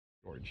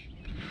George.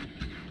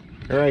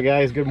 All right,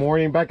 guys, good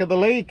morning back at the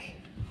lake.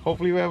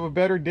 Hopefully we have a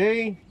better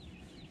day.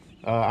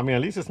 I mean,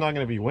 at least it's not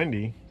going to be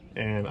windy.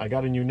 And I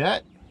got a new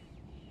net.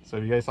 So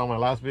if you guys saw my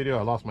last video,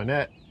 I lost my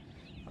net.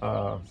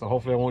 So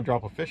hopefully I won't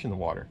drop a fish in the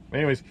water.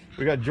 Anyways,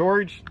 we got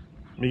George,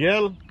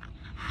 Miguel,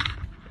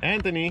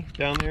 Anthony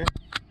down there,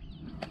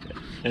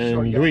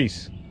 and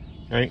Luis,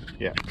 right?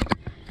 Yeah.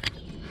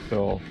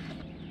 So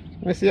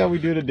let's see how we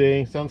do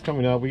today. Sun's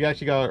coming up. We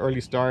actually got an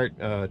early start.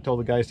 Told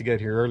the guys to get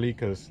here early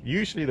because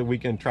usually the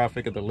weekend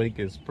traffic at the lake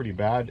is pretty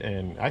bad.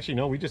 And actually,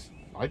 no, I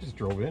just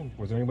drove in.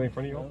 Was there anybody in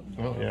front of you all?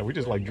 No, yeah, we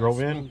just like drove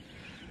in.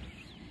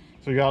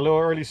 So we got a little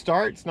early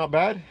start. It's not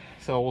bad.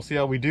 So we'll see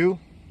how we do.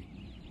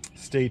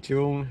 Stay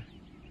tuned.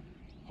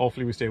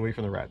 Hopefully we stay away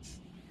from the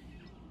rats.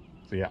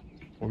 So yeah,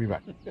 we'll be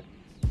back.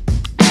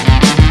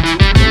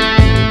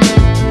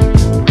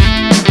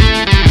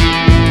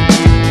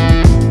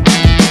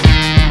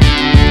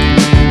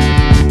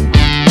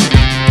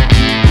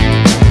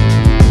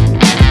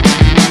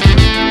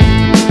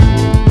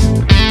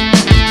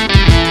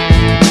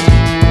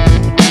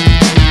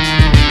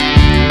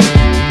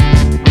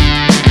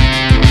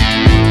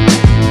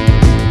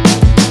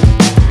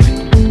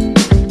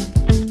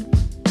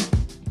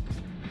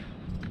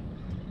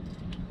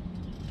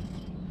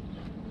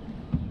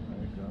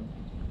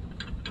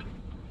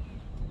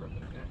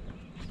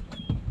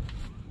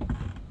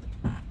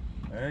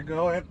 There you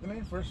go,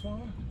 Anthony. First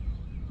one.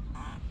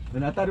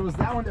 And I thought it was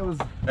that one that was.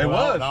 It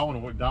was.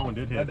 That one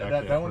did hit.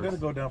 That one did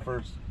go down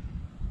first.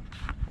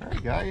 All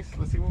right, guys.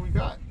 Let's see what we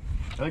got.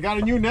 I got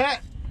a new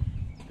net.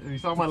 If you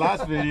saw my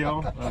last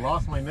video, I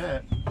lost my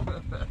net.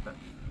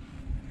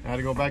 I had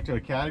to go back to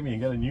Academy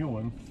and get a new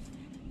one.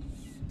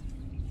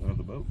 Out of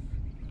the boat.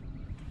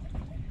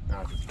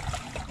 I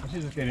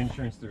should just get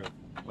insurance through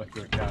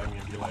Academy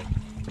and be like,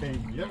 hey,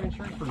 do you have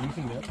insurance for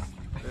losing nets?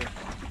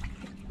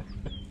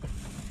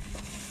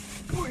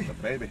 The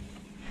baby.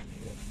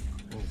 Yeah.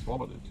 And he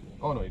swallowed it too.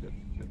 Oh no, he did.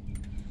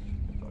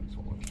 I thought he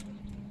swallowed it.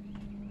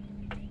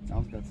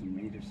 Sounds got some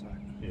meat or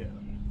something. Yeah.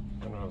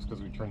 I don't know, it's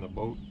because we turned the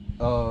boat.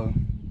 Oh.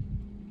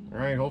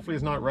 Alright, hopefully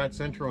it's not Rat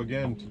Central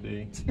again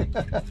today.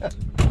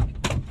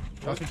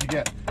 That's what you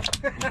get.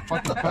 You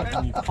fucking cut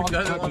and you fucking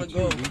doesn't want to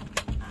go. Dude.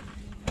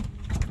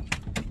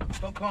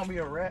 Don't call me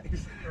a rat.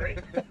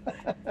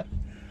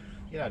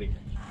 Get out of here.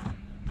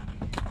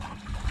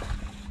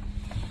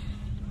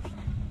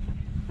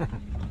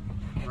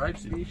 Right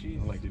species.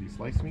 I'm like, did he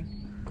slice me?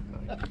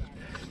 No.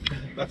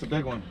 That's a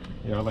big one.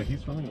 Yeah, like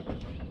he's swimming with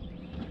it.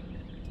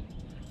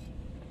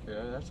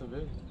 Yeah, that's a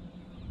big.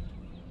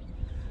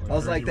 I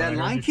was like, that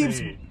line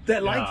keeps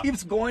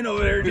going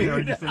over there, You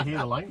heard dude. you say, hey,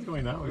 the line's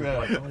going that way. Yeah.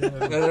 Like, oh,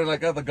 yeah. They're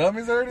like, oh, the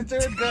gummies already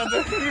turned. See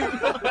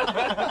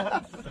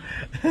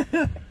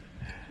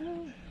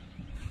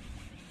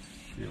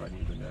if I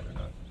need the net or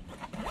not.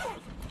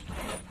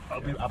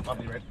 I'll be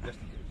right just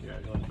in case. Yeah,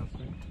 you want to trust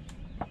me?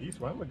 He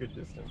swam a good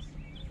distance.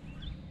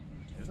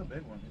 It's a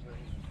big one.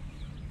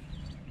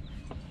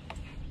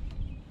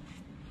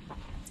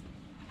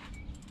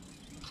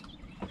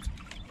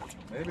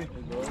 Maybe.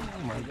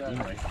 Might be.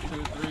 2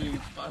 or 3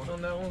 spots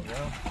on that one.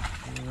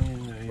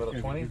 Yeah. What,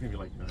 a 20? He's gonna be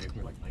like 9. He's gonna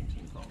be like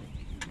 19 probably.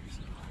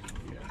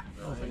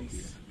 Yeah. Oh, thank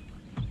you.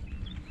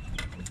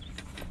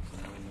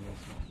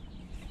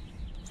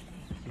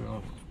 So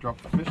I'll drop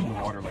the fish in the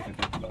water like I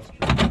did the last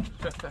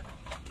trip.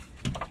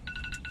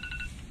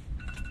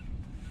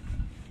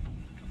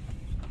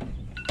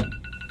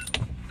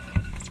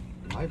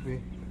 Might be.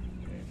 Okay,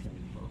 it's gonna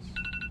be close.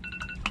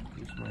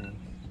 Keep smiling.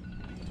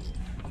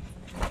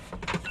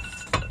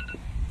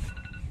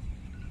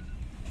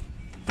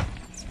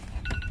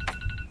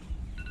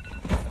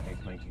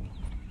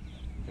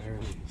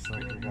 Barely.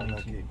 Sucker got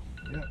lucky.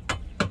 Yeah.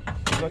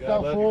 You looked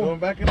out, fool. Going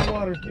back in the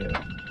water.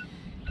 Yeah.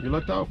 You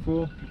looked out,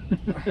 fool.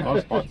 Lot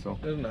of spots, though.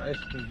 That's nice.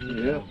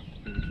 Yeah.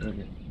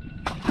 Okay.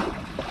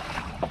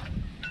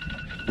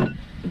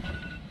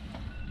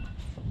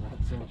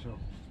 Rat Central.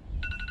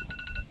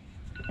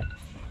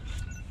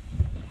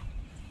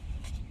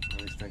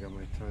 At least I got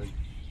my tug.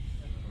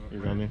 You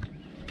got me?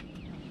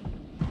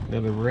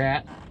 Another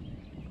rat.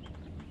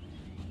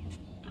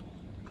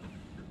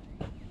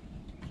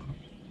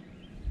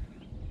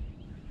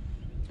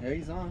 Yeah,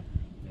 he's on.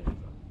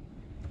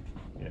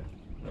 Yeah.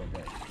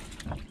 Okay.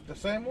 The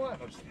same one.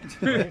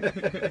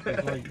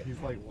 He's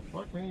like, well,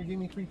 fuck, man, you gave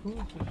me 3 pools.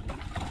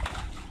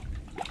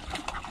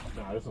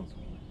 Nah, this one's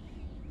cool.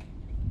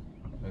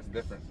 That's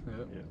different.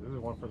 Yeah, this is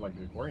one for like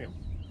the aquarium.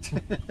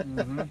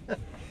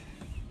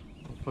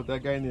 Put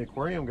that guy in the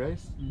aquarium,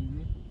 guys.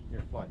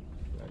 Here, fly.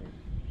 Get out of here.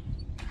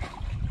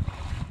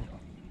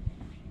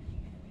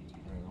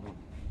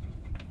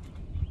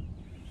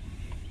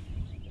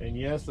 And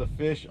yes, the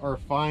fish are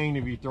fine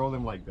if you throw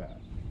them like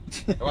that.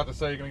 I'm about to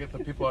say you're gonna get the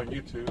people on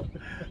YouTube.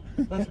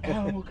 That's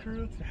animal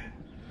cruelty.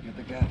 Get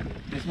the gaff.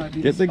 This might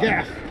be Get the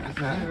gaff.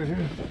 right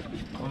here.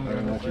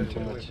 Not too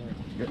much.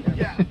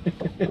 Yeah.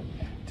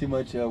 Too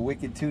much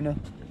wicked tuna.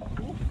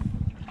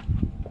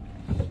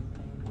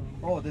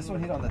 Oh, this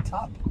one hit on the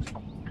top.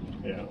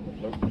 Yeah.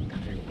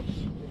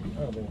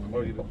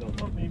 Oh, you don't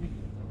know. Maybe.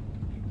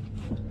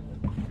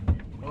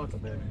 Oh, it's a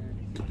baby.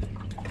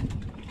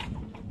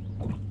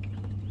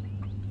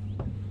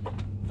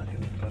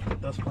 Got the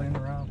dust playing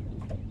around.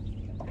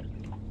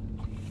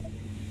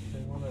 They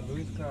want that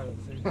Luis card at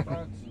the same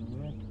spots.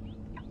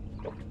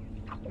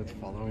 It's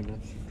following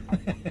us.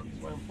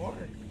 Swim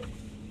forward.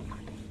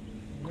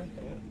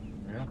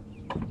 Yeah.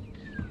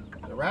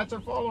 The rats are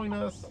following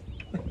us.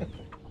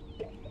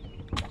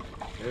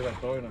 They're like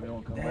throwing them, they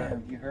won't come back.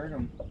 Damn, you heard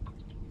him.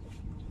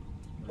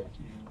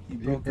 He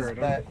You broke his heard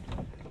him. back.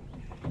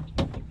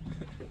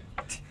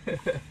 Maybe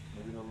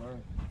they'll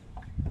learn.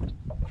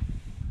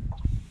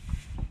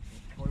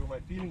 Toy with my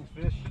feelings,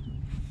 fish.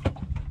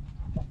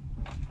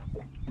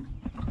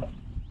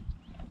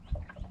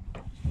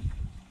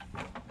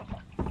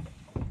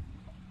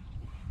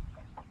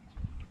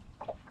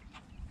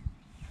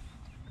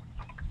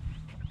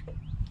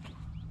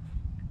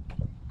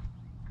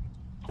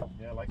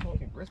 Yeah, I like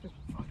smoking brisket.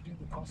 Fuck, dude,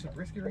 the cost of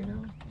brisket right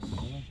now?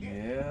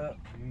 Yeah.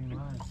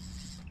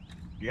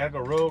 You gotta go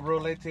real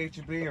late to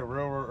HEB or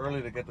real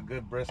early to get the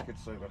good brisket.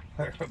 So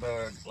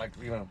like,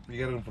 you know, you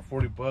get them for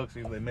 $40,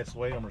 either they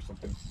misweigh them or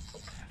something.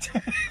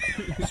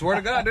 Swear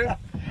to God, dude.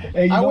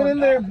 Hey, I went in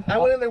there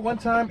one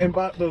time and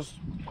bought those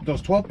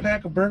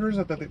 12-pack of burgers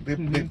that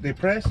they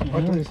press. And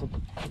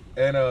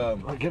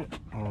I get it.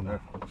 oh no,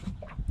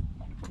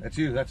 that's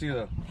you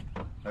though.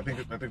 I think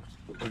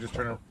we're just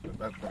trying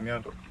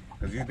to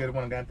because you did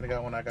one, Anthony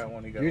got one, I got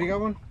one, he got You already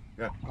one.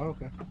 got one? Yeah. Oh,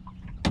 okay.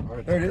 All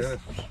right, There it is. There it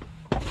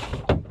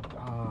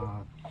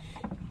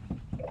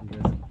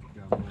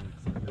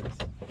is.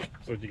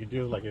 So what you can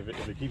do is like if it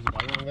keeps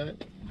buying that,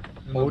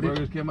 And the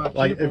burgers came out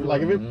like cheaper. if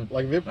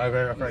it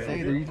Okay.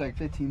 Say they're like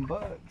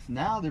 $15.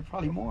 Now they're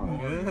probably more.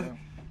 Yeah.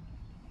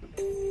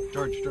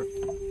 George.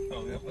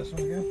 Oh yeah, this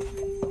one again.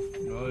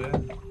 Oh yeah.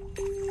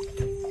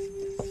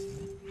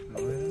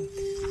 Oh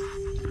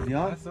yeah. You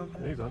on? That's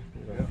something. he's on.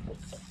 Yeah.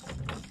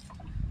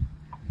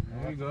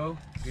 There you go.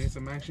 Getting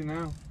some action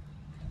now.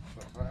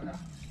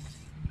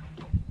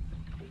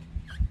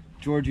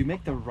 George, you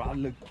make the rod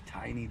look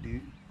tiny,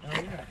 dude. Oh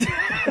yeah.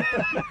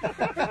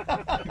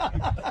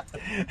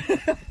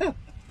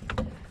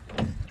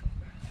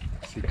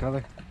 See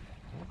color?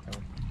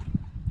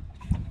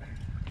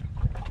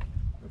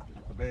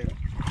 The baby.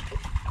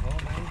 Oh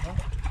man, huh?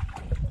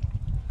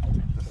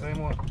 The same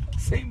one.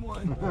 Same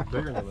one.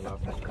 Bigger than the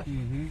last one.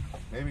 Mm-hmm.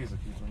 Maybe it's a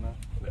keeper now.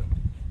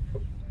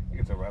 He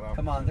gets it right off.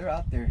 Come on, they're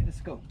out there.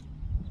 Let's go.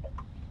 I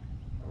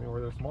mean,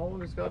 where they're small ones,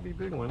 there's gotta be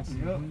big ones.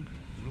 Yep.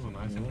 Those are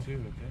nice ones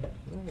too. Okay.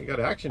 Well, you got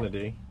action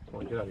today. Come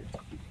on, get out of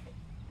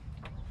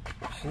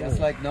here. That's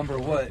like number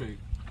what? Big.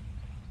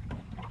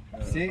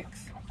 6? 6,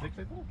 I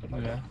think.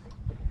 Yeah.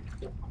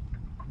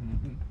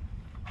 Mm-hmm.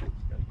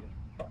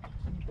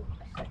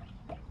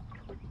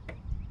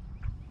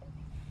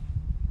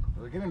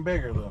 They're getting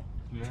bigger though.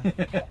 Yeah.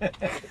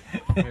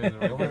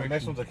 The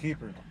next one's a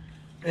keeper.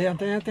 Hey,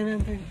 Anthony.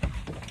 There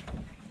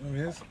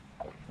he is.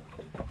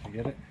 You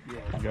get it? You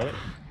got it?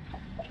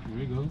 Here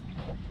we go.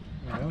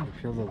 Yeah. It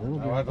feels a little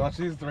bit. Watch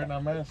these right now,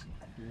 mask.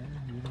 Yeah,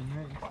 you're the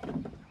next.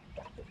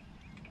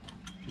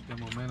 Keep that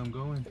momentum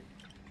going.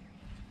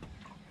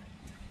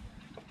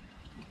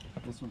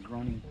 This one's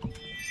running. There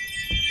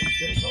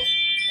you go.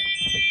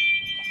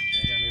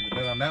 You gonna need to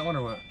bet on that one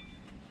or what?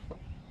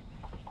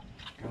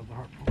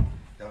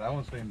 Yeah, that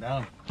one's staying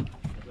down.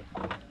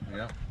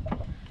 Yeah.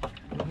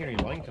 I don't hear any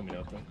line coming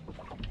out though.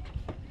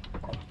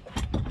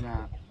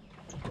 Nah.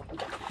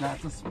 Nah,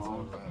 it's a small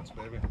one. That's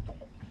baby.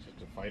 It's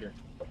just a fighter.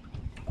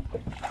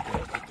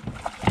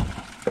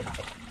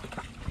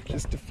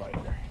 Just a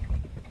fighter.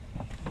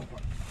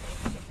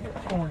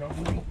 Oh, no.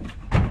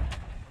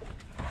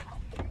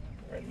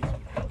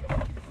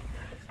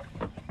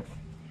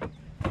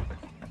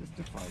 Just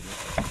a fighter.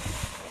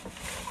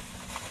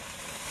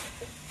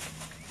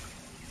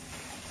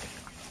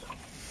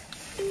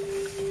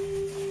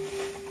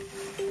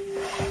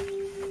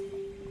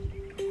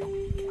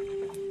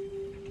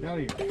 Get out of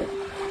here.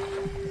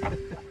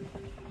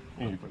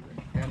 You put it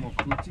there. Animal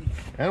coochie.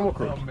 Animal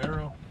Crew. Hail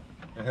Mary.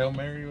 A Hail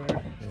Mary,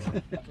 whatever.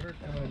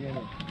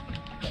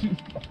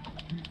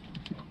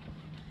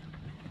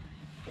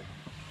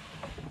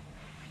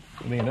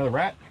 You need another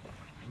rat?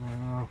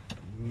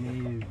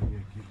 Maybe.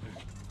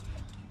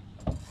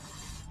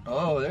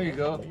 Oh, there you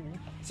go.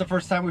 It's the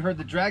first time we heard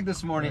the drag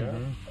this morning. Yeah.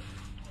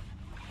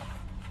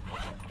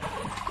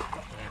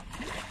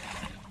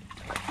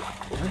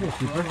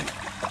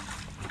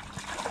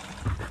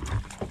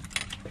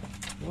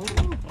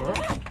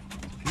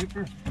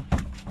 Keeper.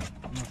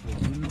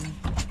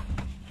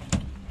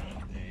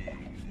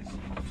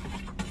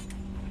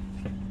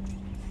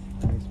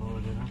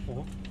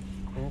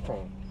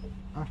 Okay.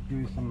 I'll give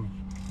you some.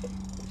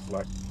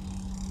 Slack.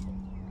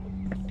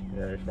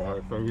 Yeah,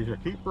 so he's a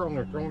keeper on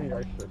the throne.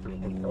 I said,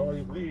 oh,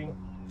 he's bleeding.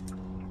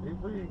 He's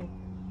bleeding.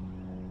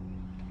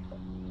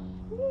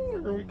 Ooh,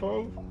 they're gonna be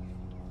close.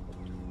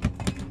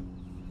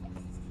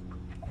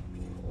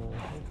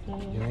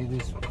 You need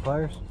these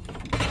pliers?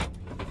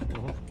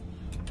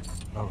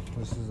 Oh,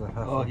 this is a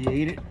half. Oh, he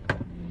ate it?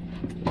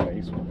 Yeah,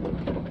 he's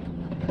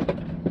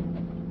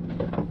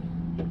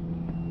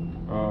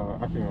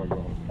I think I'll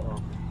go.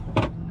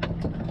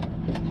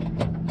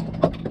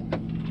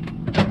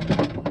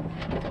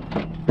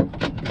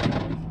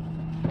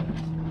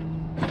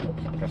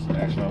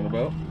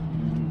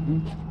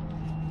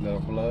 Little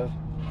blood.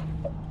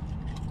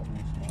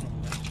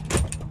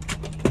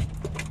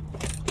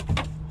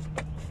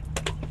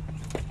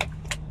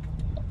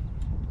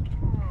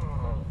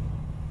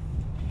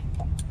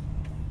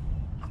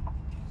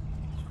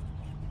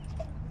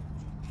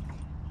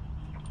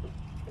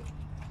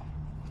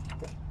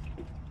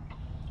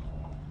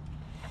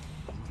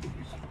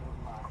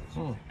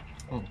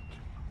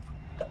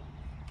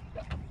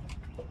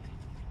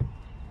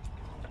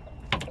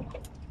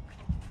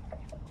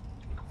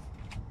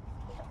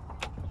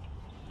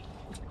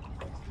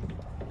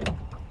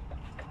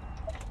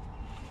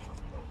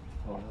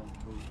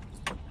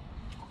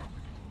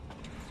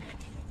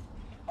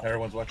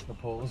 Everyone's watching the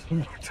polls.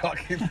 We're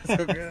talking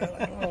so good.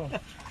 Like, oh.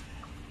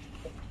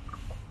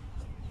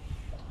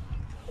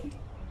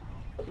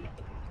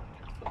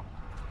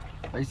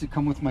 I used to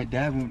come with my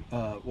dad when,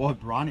 well,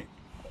 Ronnie,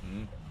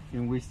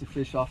 and we used to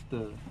fish off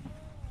the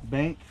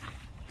bank.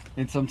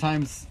 And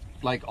sometimes,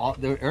 like,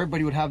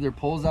 everybody would have their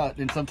poles out,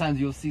 and sometimes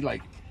you'll see,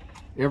 like,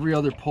 every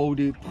other pole,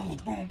 dude, boom,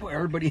 boom, boom,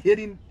 everybody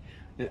hitting,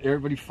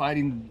 everybody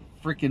fighting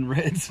freaking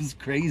reds. Is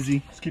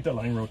crazy. Just keep that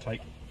line real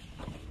tight.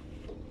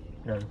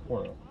 Yeah,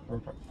 real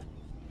tight.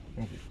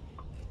 Thank you.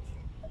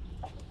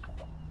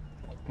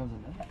 Comes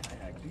another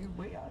kayak, dude,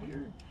 way out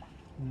here.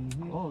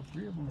 Oh,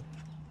 3 of them.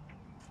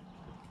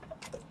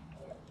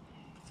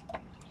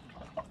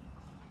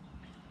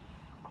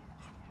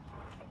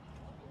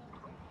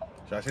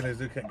 So I seen this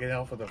dude get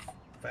off with a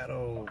fat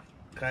old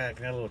kayak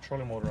and had a little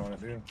trolling motor on it,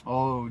 dude.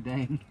 Oh,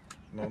 dang.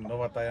 No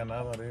batalla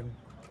nada, dude.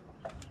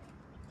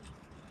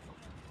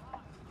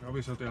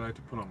 Probably something I like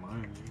to put on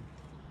mine, dude.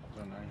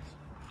 So nice.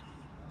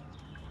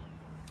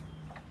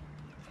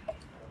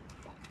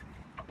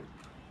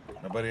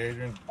 My buddy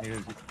Adrian, he's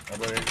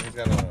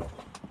got a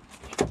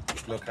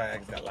little kayak.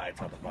 He's got lights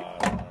on the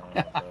bottom.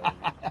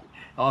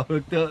 All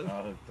hooked up.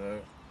 All hooked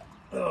up.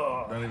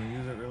 Don't even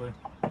use it really.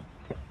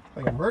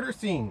 Like a murder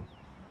scene.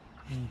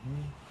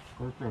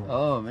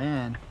 Oh,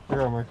 man.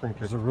 Here on my friend.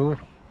 There's a ruler.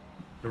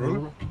 The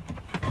ruler?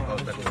 Oh,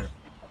 it's back over here.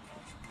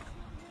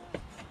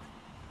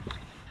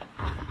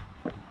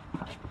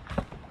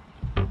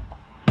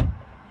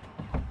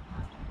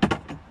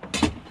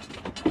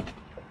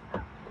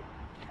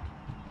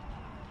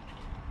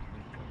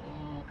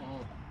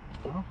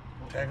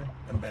 Tag him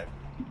and back.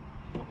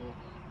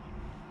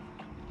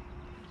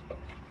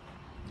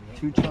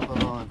 2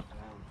 chavalon.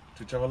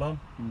 2 chavalon?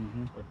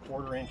 A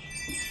 1/4 inch.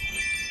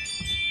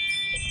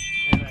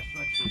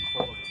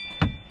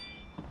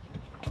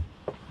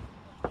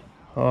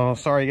 Oh,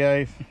 sorry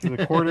guys. He's a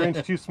 1/4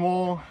 inch too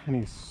small, and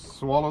he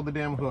swallowed the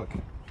damn hook.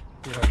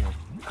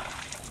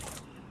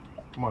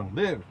 Come on,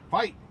 live,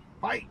 fight,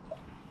 fight!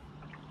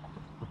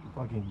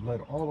 Fucking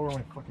blood all over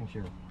my fucking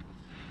chair.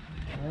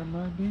 That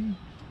might be.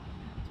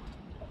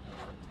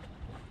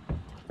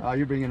 Oh,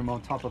 you're bringing him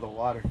on top of the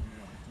water.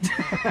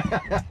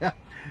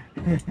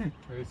 Hey,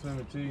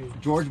 send it to you.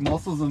 George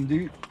muscles him,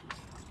 dude.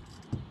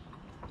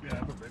 Yeah,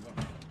 I put big one.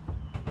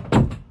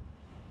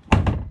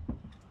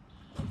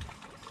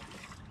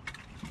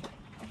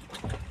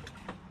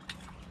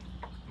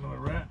 Another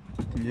rat.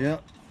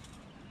 Yep.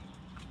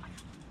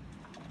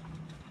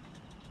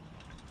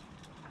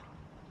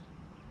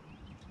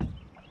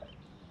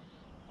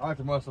 I like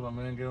to muscle them,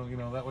 man. Get them, you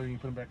know, that way you can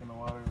put them back in the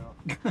water.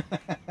 You know.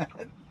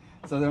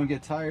 So they don't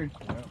get tired.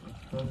 Yep,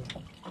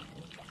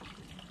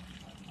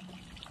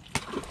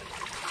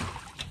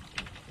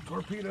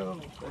 torpedo.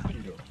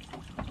 Torpedo.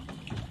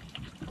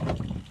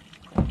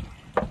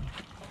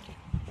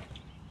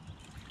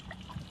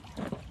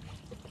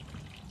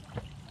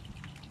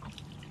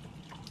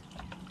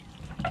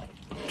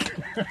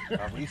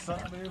 Arisa,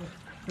 dude.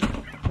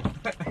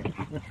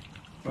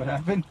 What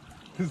happened?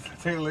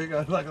 Take a look.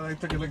 I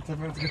took a look 10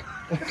 minutes ago.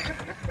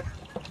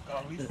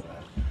 Arisa.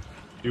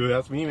 Dude,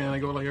 that's me, man. I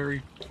go like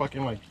every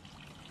fucking like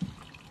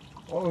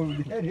Oh,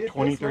 the head hit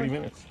 20, this 30 one.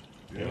 minutes.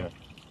 Yeah.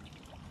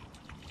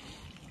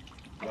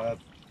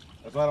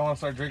 That's why I don't want to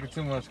start drinking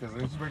too much, because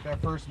once you break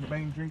that first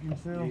main drinking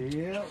seal,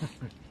 Yep.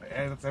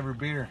 yeah, that's every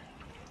beer.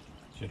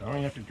 Shit, I don't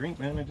even have to drink,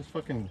 man. I just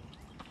fucking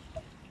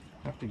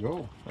have to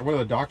go. I went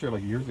to the doctor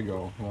like years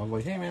ago, and I was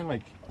like, hey, man,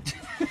 like,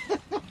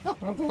 I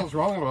don't know what's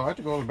wrong, but I have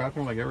to go to the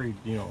bathroom like every,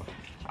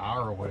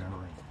 hour or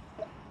whatever.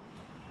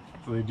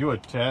 So they do a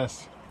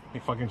test. They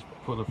fucking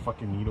put a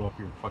fucking needle up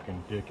your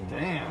fucking dick, and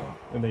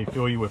and they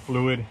fill you with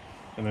fluid,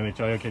 and then they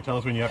tell you, okay, tell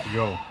us when you have to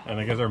go. And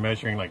I guess they're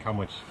measuring like how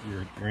much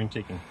you're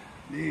intaking.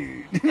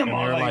 Dude. And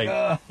they're like,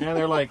 yeah,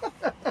 they're like,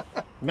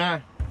 nah,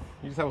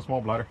 you just have a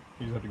small bladder.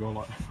 You just have to go a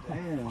lot.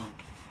 Damn.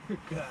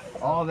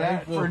 All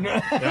that for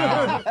nothing.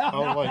 Yeah, I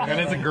was like,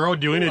 and as a girl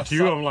doing it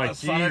too, I'm like,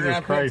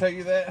 Jesus Christ. Tell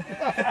you that.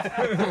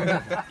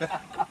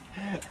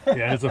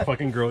 Yeah, it's a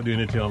fucking girl doing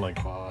it too. I'm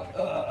like, fuck.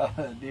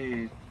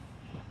 Dude.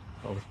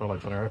 I always felt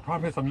like, I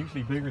promise I'm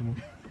usually bigger than.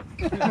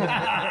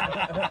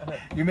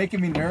 You're making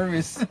me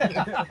nervous.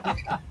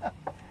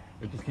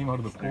 It just came out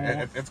of the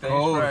pool. It's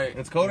cold. Right.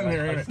 It's cold in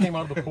here. It Ain't just it? came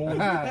out of the pool.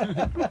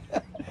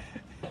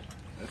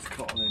 It's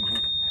cold in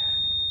here.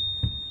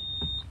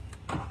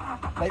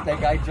 Like that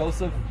guy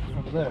Joseph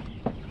over there.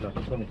 Yeah,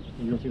 it's funny.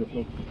 You don't see the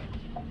float.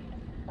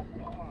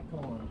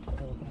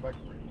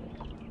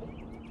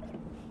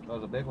 That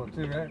was a big one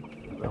too, right?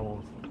 That one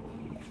was,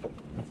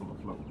 that's on the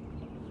float.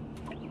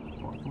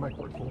 Come on, come back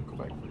for it, fool. Come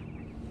back for it.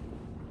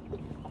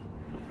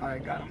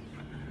 Alright, got him.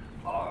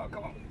 Oh,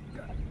 come on.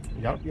 Got him.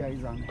 You got it? Yeah,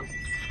 he's on there.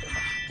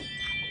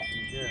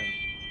 Yeah.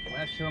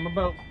 Smash it on the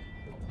boat.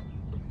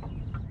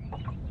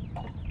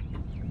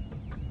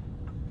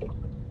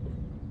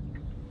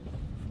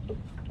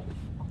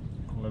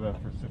 Let that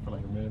sit for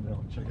like a minute, then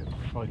I'll check it.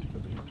 Probably took the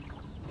bait.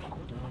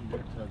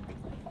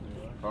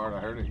 Hard, I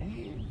heard it.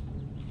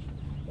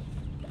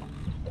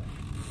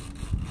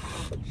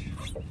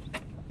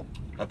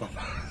 I thought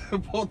the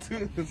pull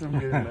too. This is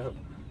getting up.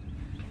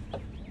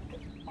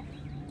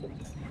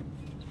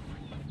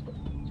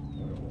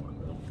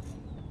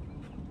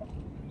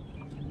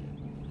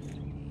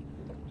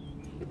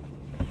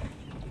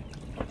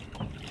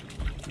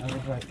 Another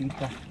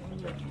ratita.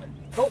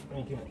 Oh,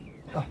 thank you.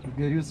 Oh,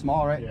 good. He was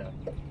small, right? Yeah.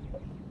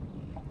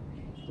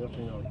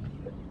 Definitely not.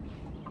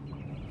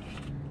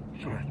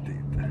 Ratita.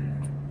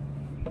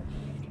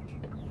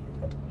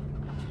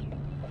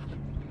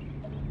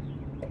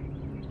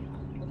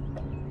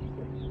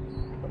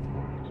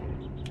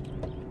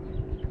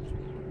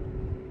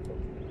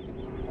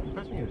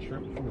 Pass me a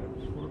shrimp from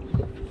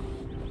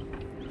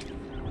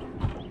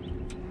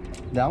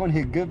That one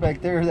hit good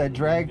back there, that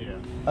drag. Yeah.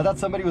 I thought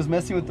somebody was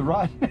messing with the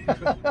rod.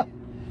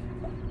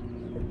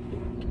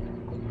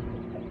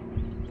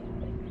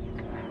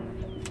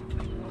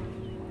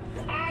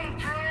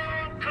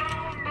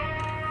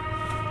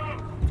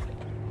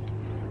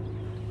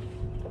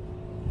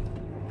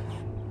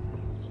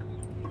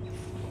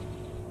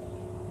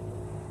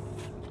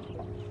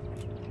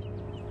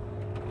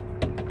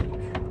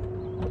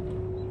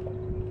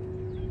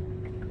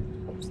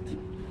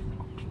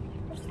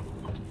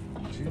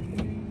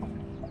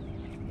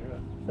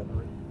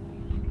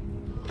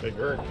 Big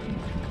bird.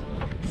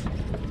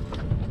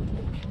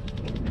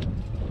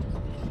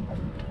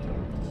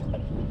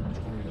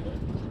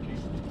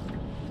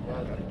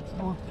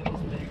 Oh, that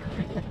was big.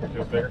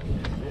 Feels bigger?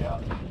 Yeah.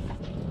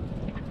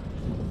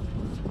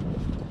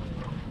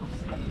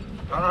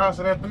 Ah,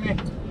 so that to me.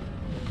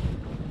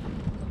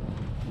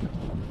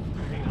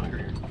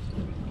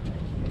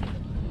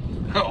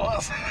 It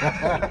was.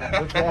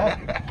 What's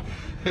that?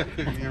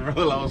 Your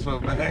brother lost so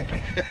back.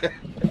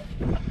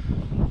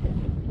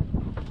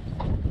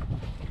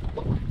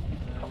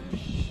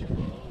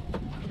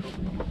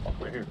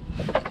 Right here.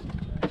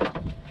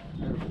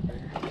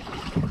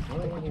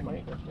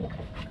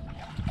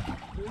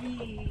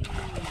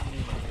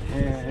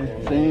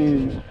 Yeah,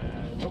 same.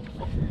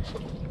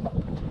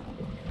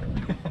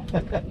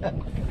 That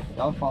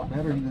one fought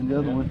better than the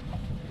other one.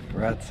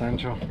 Rat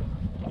Central.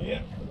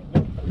 Yeah.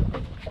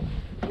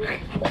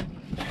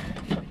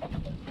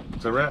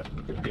 It's a rat.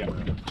 Yeah. You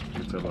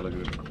can tell by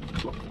looking at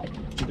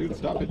it. Dude,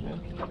 stop it, man.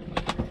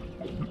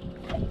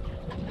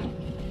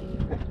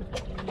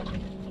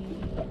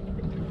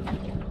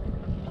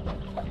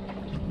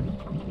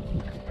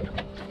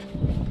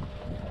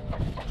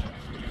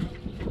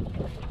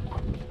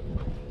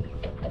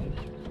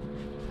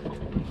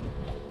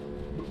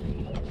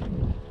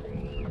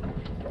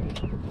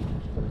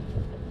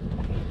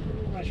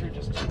 I'm not sure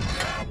just.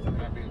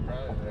 Might be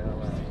surprised at how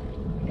loud.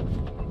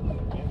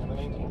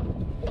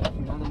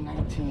 Another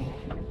 19.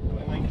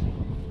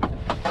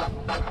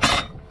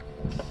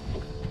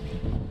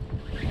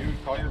 Dude,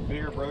 call your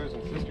bigger brothers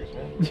and sisters,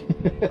 man.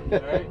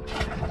 Alright?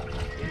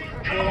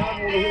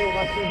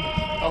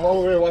 I'm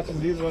over here watching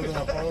these ones on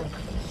my phone.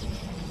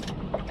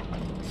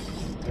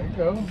 There you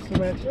go.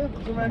 Some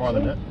action. Some action. More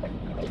than that.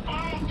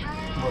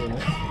 More than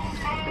that.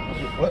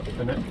 What?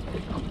 The net?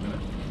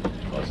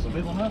 That's the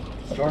big one, huh?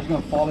 George's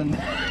gonna fall in.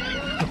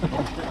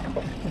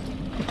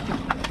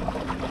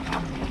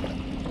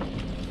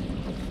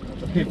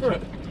 Keeper.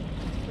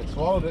 It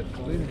swallowed it.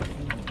 Believe me.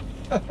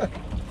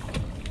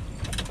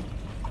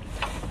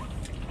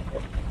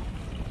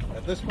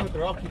 At this point,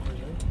 they're all keepers,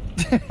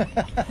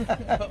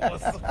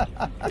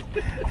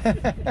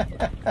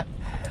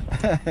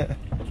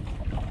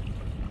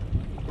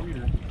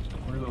 Bleeder.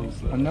 Where are those?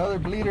 Another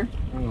bleeder.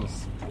 Where are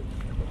those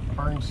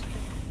arms?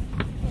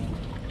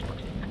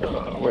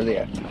 Where are they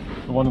at?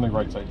 The one on the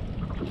right side.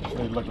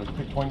 They look like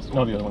pick points.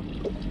 No, the other one.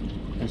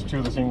 There's two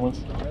of the same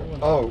ones.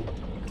 Oh.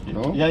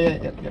 No?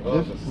 Yeah. Oh,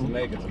 it's a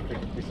snake. It's a big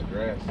piece of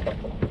grass.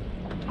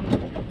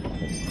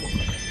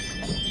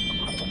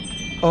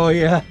 Oh,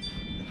 yeah.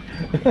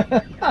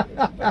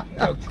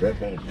 I'm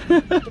tripping.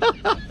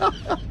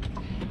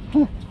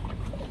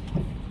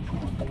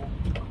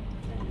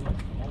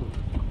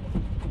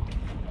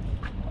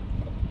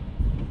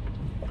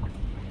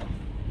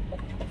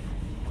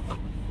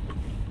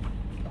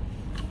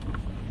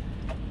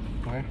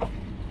 Where? I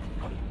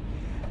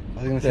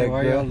was gonna say, why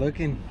are y'all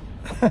looking?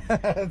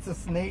 It's a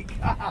snake.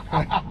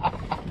 Why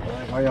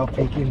are y'all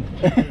peeking?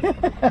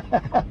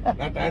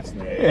 Not that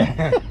snake.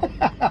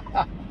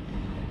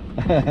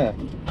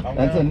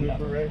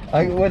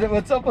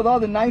 What's up with all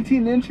the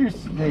 19 inches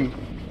today?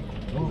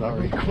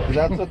 Sorry.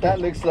 That's what that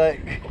looks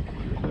like.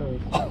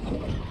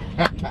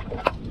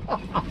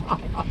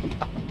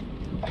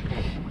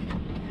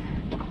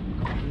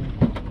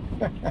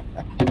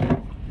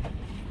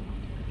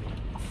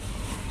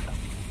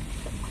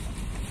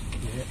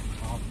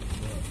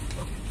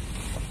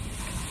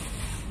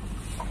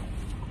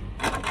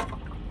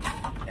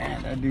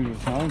 dude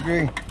was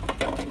hungry.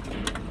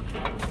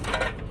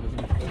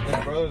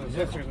 His brothers and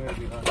sisters need to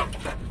be hungry.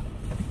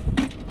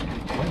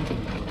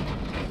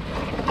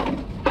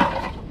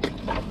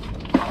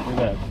 Look at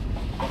that.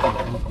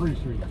 I'm pretty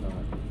sure he's not.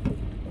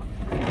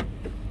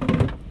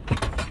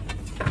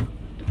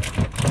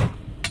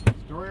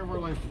 Story of our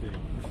life today.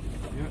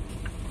 Yep.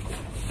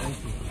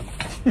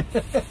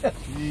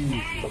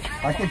 Jeez.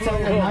 I can tell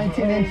you're a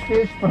 19-inch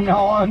fish from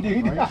now on,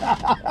 dude.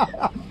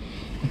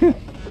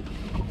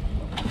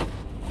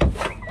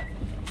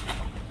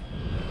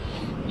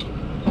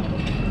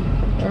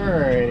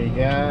 Alrighty,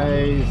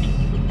 guys.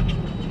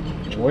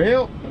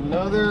 Well,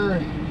 another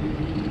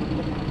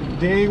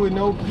day with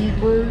no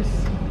keepers.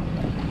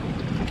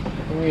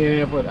 We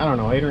ended up with, I don't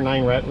know, 8 or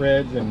 9 rat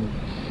reds, and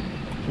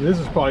this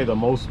is probably the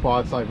most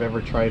spots I've ever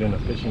tried in a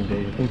fishing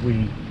day. I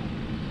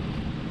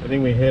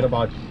think we hit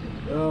about,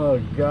 oh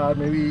god,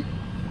 maybe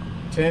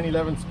 10,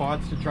 11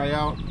 spots to try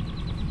out.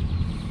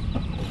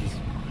 Just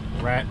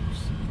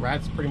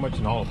rats pretty much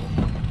in all of them.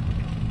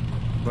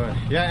 But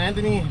yeah,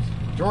 Anthony,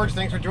 George,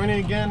 thanks for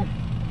joining again.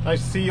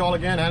 Nice to see you all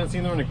again. I hadn't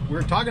seen them. We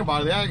were talking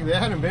about it. They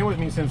hadn't been with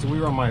me since we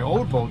were on my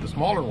old boat, the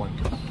smaller one.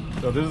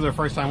 So this is their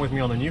first time with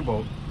me on the new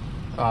boat.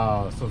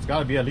 So it's got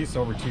to be at least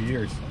over 2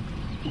 years.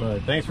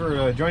 But thanks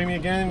for joining me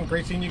again.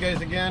 Great seeing you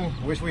guys again.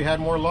 Wish we had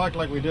more luck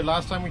like we did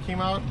last time we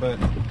came out, but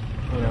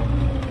you know,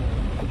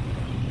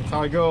 that's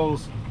how it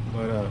goes.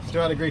 But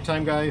still had a great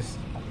time, guys.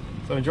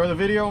 So enjoy the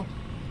video,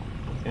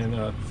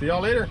 and see y'all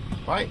later.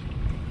 Bye.